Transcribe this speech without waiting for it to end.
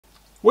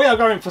We are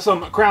going for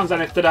some Crown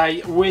Zenith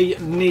today. We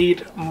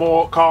need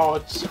more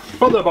cards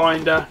for the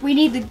binder. We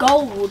need the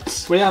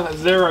golds. We have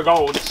 0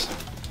 golds.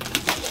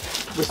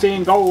 We're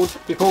seeing gold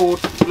be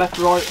pulled left,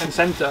 right and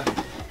centre.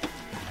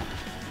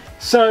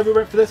 So we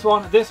went for this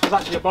one. This was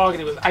actually a bargain.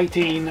 It was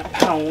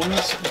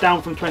 £18,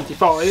 down from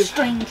 25.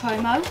 String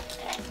promo.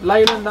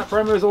 Leyland, that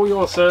promo is all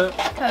yours, sir.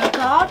 Code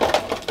card. Do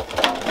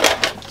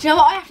you know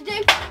what I have to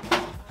do?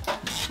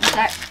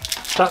 Okay.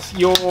 That's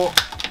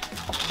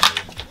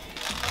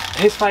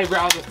his favourite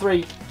out of the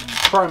 3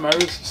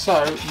 promos,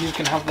 so you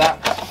can have that.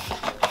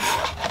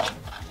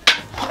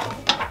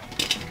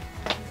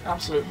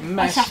 Absolute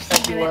mess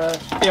everywhere.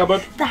 Yeah,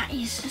 bud. That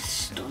is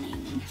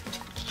stunning.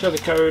 Show the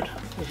code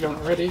if you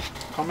haven't already.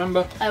 Can't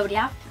remember. I already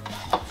have.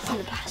 It's in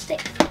the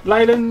plastic.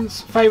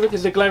 Leyland's favourite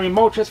is the Glaring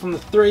Moltres from the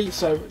 3,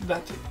 so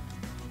that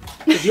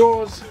is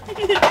yours.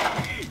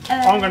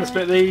 I'm going to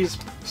split these,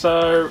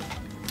 so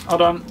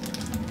hold on.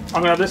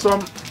 I'm going to have this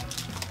one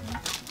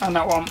and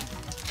that one.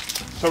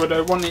 So we'll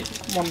do one each.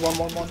 One. And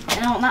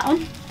I want that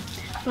one.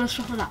 We'll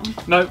swap with that one.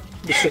 No,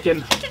 we're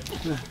sticking.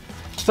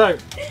 So,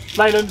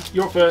 Leyland,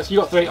 you're first.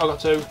 You got 3, I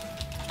got 2.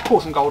 Pour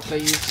some gold,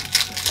 please.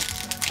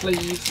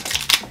 Please.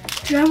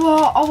 Do you know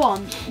what I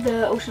want?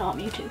 The Ultra Art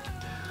Mewtwo.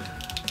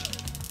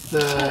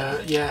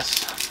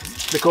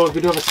 Yes. Because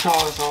we do have a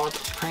Charizard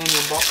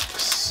premium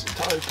box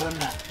to open.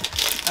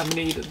 And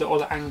we need the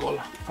other angle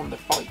from the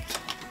fight.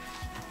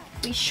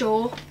 We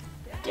sure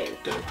do.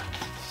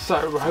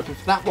 So, we're hoping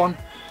for that one.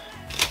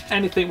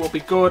 Anything will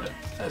be good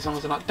as long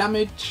as they're not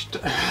damaged.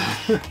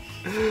 Does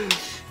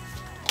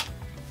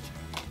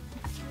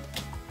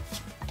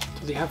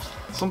he have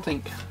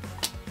something?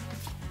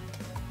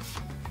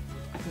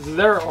 Is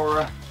there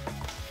Aura?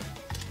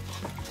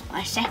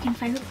 My second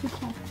favourite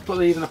Pokemon. Put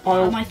these in a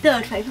pile. My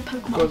third favourite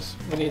Pokemon. Because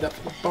we need that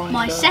for the binder.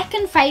 My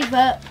second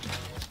favourite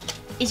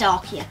is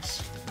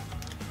Arceus.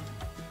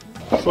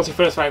 So what's your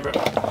first favourite?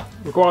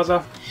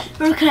 Rayquaza.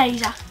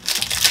 Rayquaza.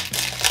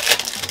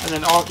 And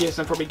then Arceus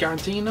and probably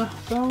Garantina.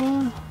 So,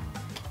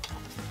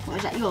 What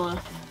is that your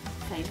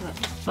favourite?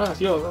 no, that's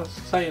yours. That's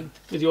saying.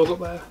 Is yours up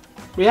there?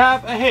 We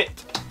have a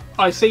hit.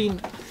 I seen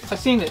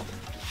it.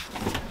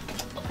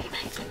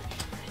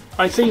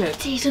 I seen it.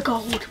 These are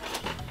gold.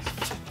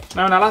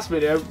 Now in our last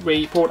video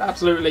we poured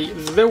absolutely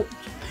zilch.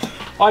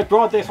 I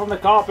brought this from the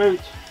car boot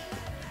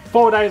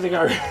 4 days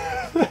ago.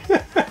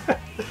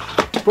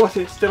 But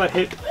it's still a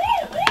hit.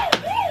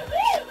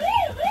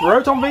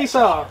 Rotom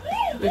Visa.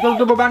 We've got a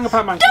double banger,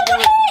 Pac-Man.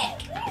 Double hit!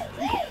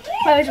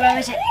 Where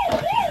is it?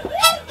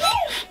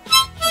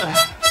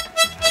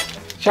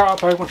 Shout out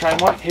Pokemon Trainer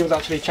Mike. He was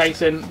actually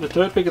chasing the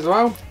third pick as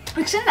well.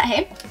 We can send that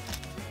him.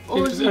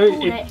 Or has he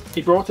bought it?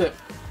 He brought it.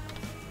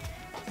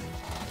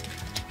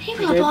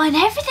 People are buying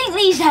everything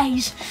these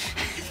days.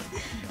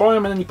 Buy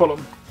them and then you pull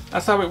them.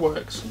 That's how it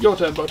works. Your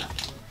turn, bud.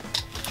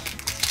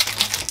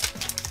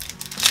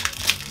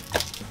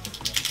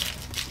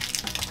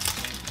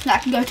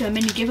 That can go to a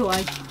mini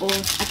giveaway or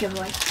a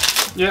giveaway.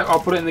 Yeah, I'll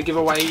put it in the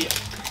giveaway.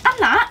 And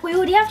that, we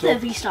already have the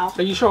V-Star.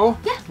 Are you sure?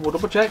 Yeah. We'll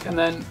double check and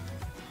then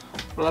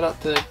we'll add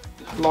that to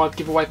live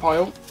giveaway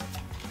pile.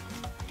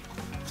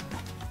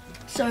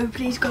 So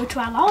please go to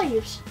our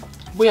lives.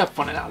 We have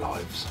fun in our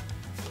lives.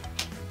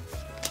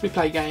 We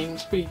play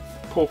games, we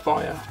pour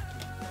fire.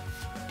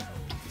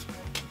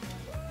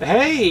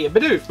 Hey,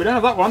 Bidoof, we don't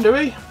have that one, do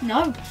we?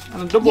 No.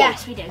 And a double.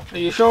 Yes, we do. Are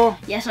you sure?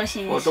 Yes, I've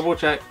seen it. Well, double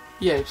check.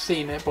 Yeah, you've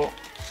seen it, but...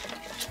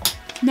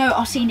 No,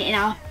 I've seen it in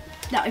our...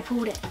 that we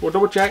pulled it. We'll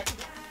double check.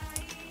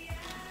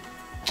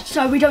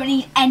 So we don't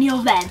need any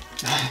of them.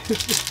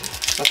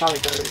 That's how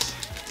it goes.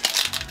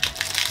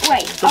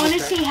 Wait, I want to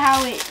see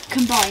how it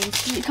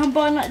combines. Does it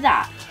combine like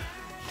that?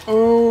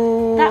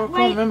 Oh, That I way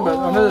can't remember.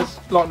 I know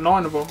there's like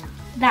 9 of them.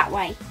 That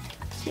way.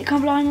 Does it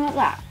combine like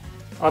that?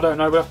 I don't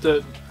know, we'll have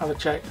to have a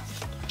check.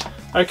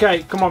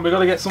 Okay, come on, we've got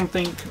to get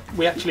something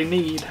we actually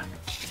need.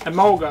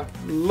 Emolga,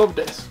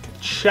 Lovedisc,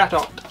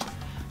 Chatot,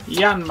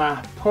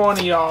 Yanma,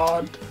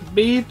 Pawniard,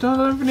 Bead, I don't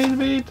know if we need a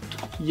bead.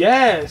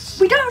 Yes!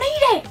 We don't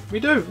need it! We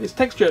do, it's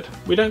textured.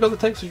 We don't got the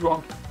textured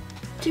one.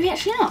 Do we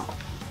actually not?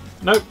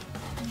 Nope.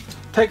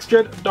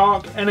 Textured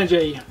Dark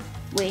Energy.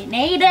 We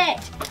need it!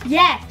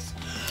 Yes!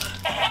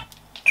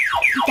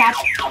 Dad.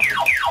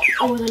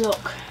 Oh, the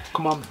look.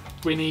 Come on,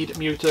 we need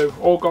Mewtwo.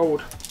 All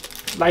gold.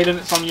 Leyland,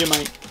 it's on you,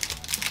 mate.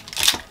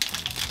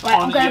 Right,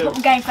 I'm going to put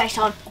my game face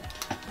on.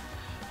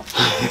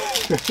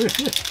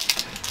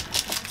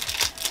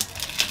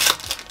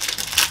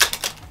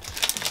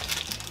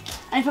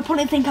 And if I pull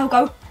anything, I'll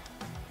go.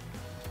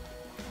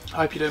 I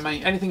hope you do,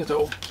 mate. Anything at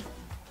all.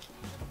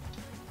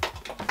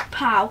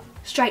 Pow.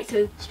 Straight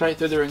through. Straight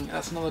through the ring.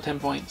 That's another 10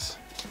 points.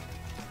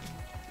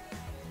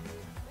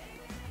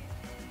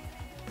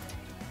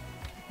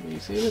 You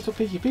see a little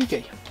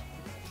peeky.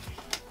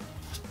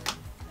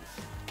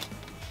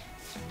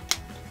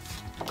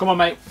 Come on,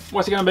 mate.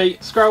 What's it going to be?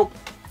 Scrope.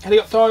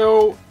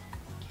 Helioptile.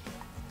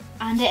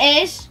 And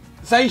it is...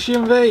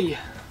 Zacian V.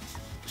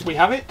 Do we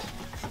have it?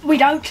 We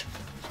don't.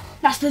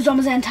 That's the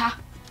Zamazenta.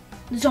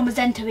 The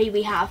Zamazenta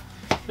we have.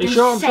 Are you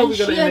sure? I'm sure we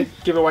got it in the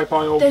giveaway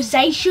pile. The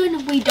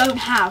Zacian we don't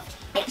have.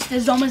 It's the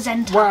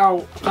Zamazenta.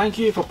 Wow, thank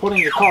you for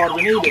putting the card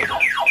we needed.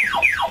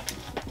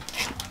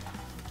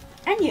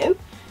 And you?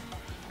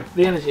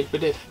 The energy, we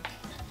did.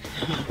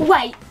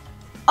 Wait,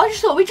 I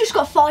just thought we just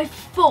got 5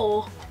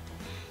 for 4.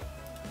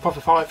 5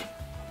 for 5.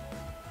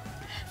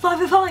 5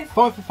 for 5.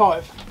 5 for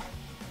 5.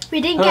 We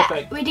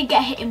didn't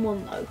get hit in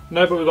one though.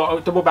 No, but we got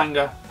a double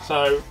banger,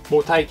 so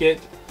we'll take it.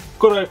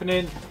 Good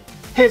opening.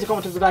 Here's a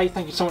comment of the day.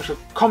 Thank you so much for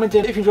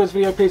commenting. If you enjoyed this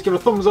video, please give it a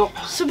thumbs up.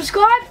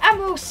 Subscribe, and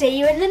we'll see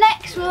you in the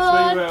next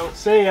one. We will.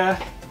 See ya.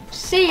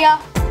 See ya.